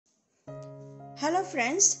Hello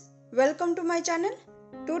friends, welcome to my channel.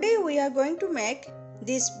 Today we are going to make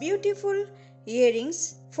these beautiful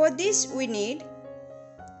earrings. For this we need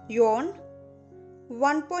yarn,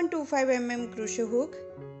 1.25 mm crochet hook,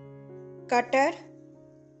 cutter,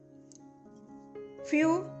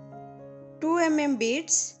 few 2 mm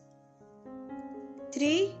beads,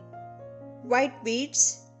 3 white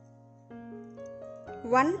beads,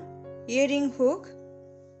 1 earring hook,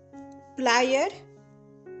 plier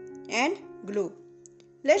and glue.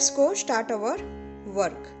 Let's go start our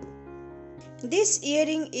work. This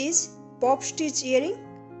earring is pop stitch earring.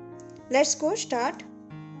 Let's go start.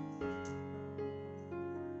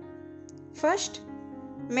 First,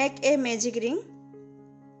 make a magic ring.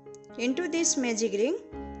 Into this magic ring,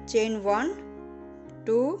 chain 1,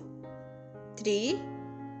 2, 3.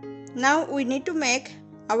 Now we need to make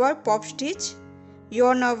our pop stitch.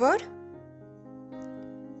 Yarn over,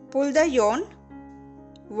 pull the yarn,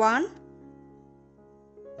 1,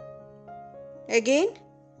 again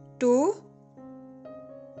 2,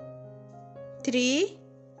 3,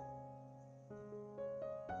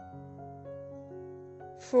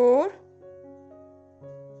 4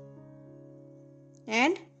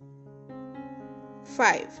 and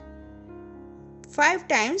 5. 5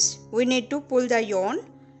 times we need to pull the yarn,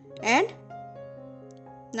 and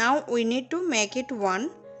now we need to make it 1.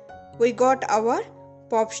 We got our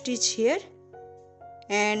pop stitch here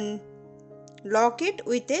and lock it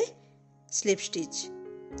with a slip stitch.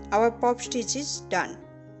 Our pop stitch is done.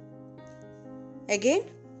 Again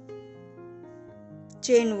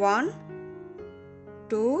chain 1,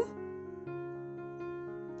 2,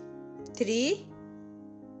 3,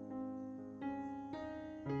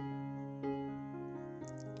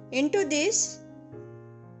 into this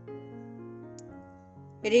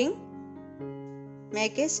ring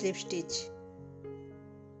make a slip stitch.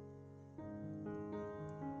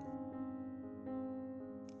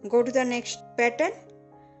 Go to the next pattern.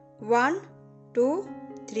 1, 2,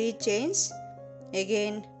 3 chains.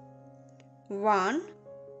 Again 1,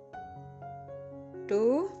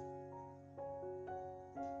 2,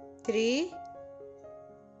 3,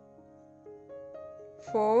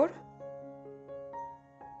 4,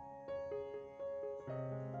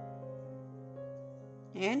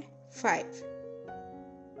 and 5.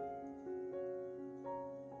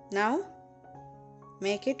 Now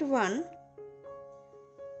make it 1.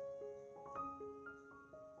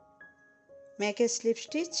 Make a slip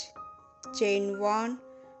stitch, chain 1,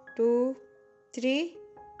 2, 3,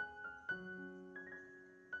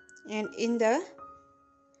 and in the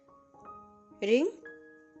ring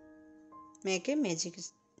make a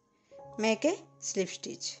slip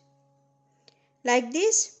stitch. Like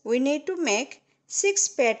this we need to make 6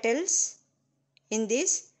 petals in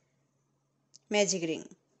this magic ring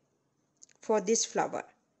for this flower.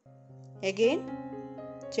 Again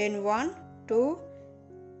chain 1, 2,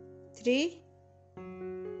 3,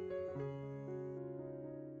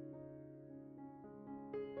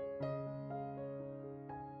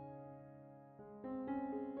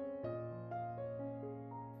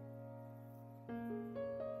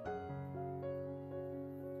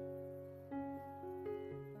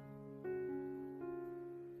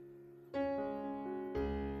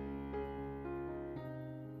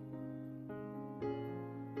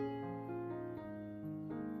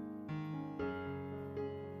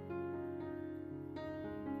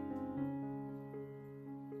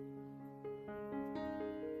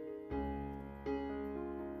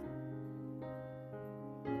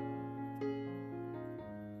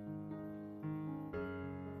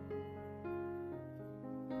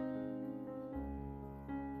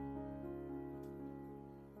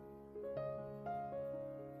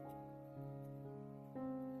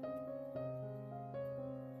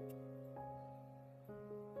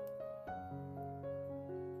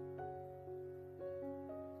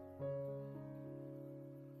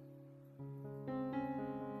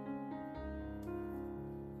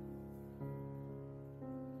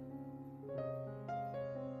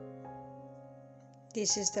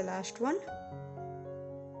 this is the last one.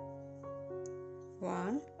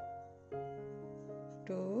 1,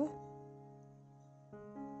 2,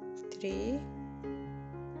 3,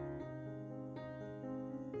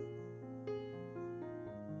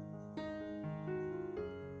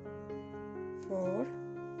 4,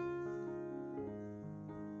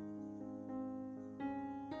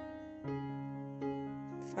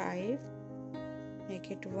 5.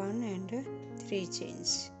 Make it 1 and 3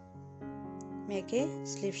 chains. Make a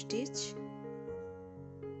slip stitch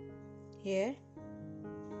here.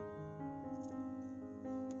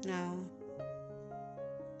 Now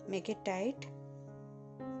make it tight.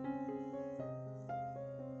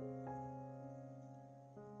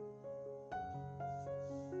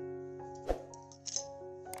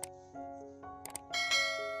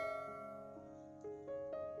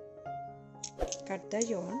 cut the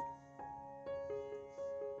yarn,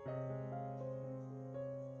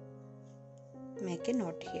 make a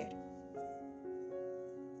knot here.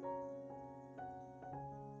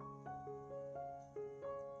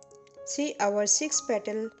 See, our 6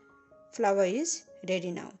 petal flower is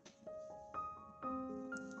ready now.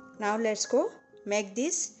 Now let's go make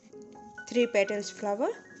this 3 petals flower.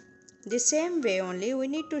 The same way only we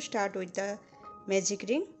need to start with the magic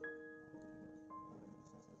ring.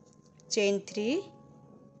 Chain 3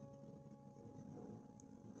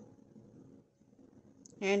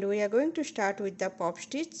 and we are going to start with the pop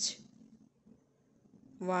stitch.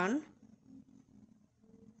 1,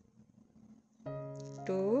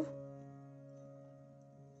 2,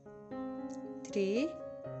 3,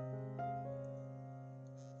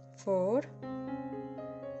 4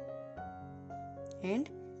 and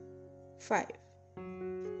 5.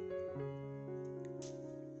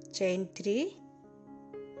 Chain 3,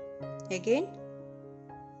 again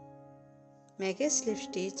make a slip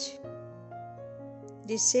stitch.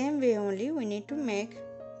 The same way only we need to make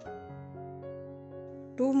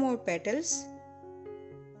 2 more petals.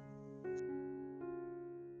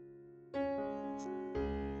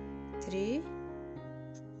 3,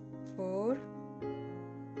 4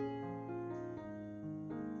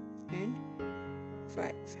 and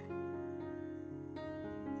 5.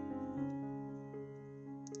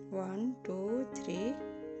 1, 2, 3.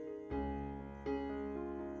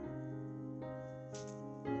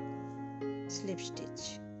 Slip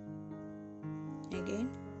stitch. Again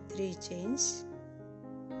 3 chains.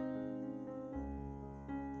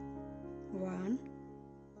 1,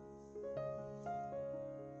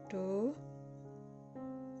 2,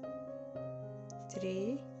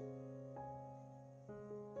 3,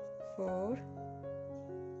 4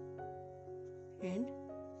 and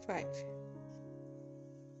 5.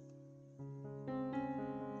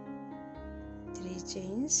 3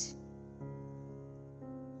 chains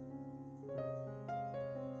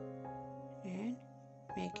and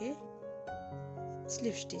make a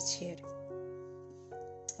slip stitch here.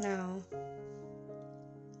 Now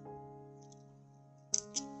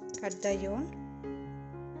cut the yarn,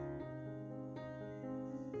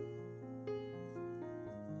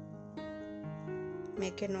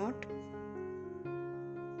 make a knot.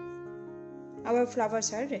 Our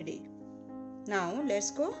flowers are ready. Now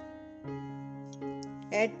let's go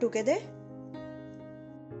add together.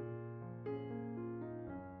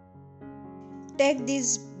 Take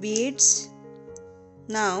these beads.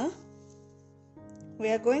 Now we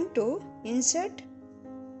are going to insert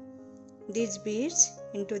these beads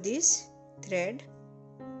into this thread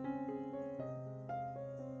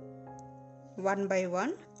one by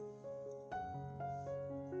one.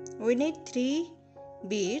 We need 3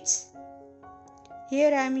 beads.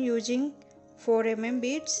 Here I am using 4 mm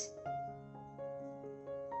beads.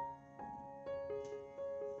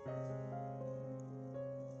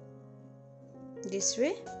 This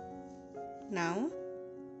way. Now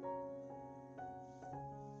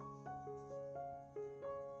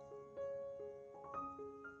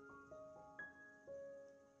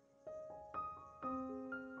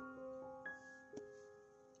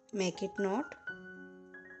make it knot.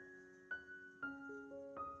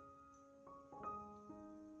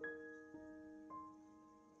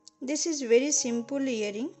 This is very simple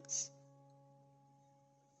earrings.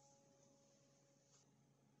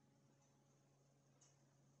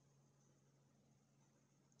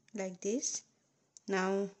 Like this.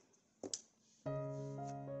 Now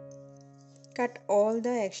cut all the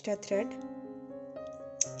extra thread.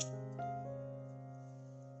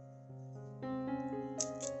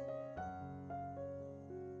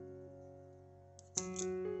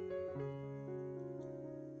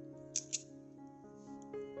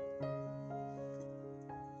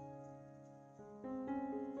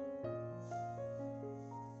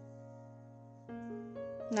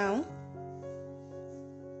 Now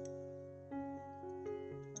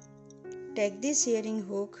take this earring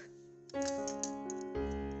hook,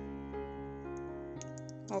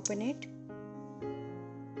 open it,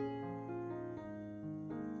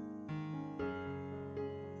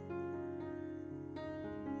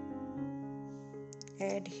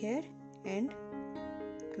 add here and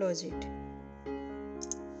close it.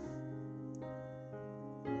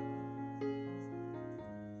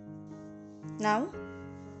 Now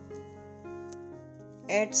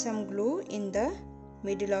add some glue in the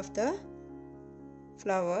middle of the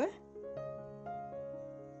flower.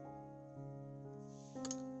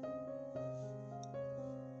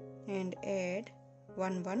 And add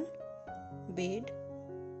one bead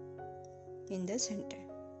in the center.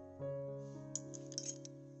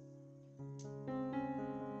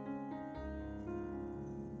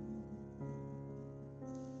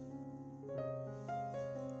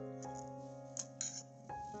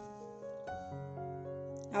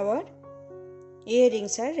 Our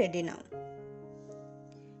earrings are ready now.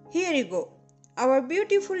 Here you go. Our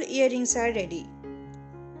beautiful earrings are ready.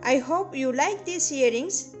 I hope you like these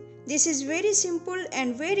earrings. This is very simple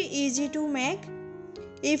and very easy to make.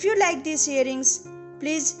 If you like these earrings,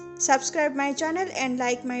 please subscribe my channel and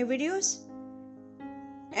like my videos.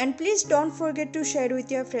 And please don't forget to share with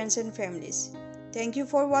your friends and families. Thank you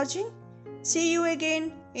for watching. See you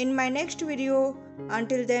again in my next video.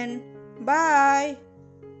 Until then, bye.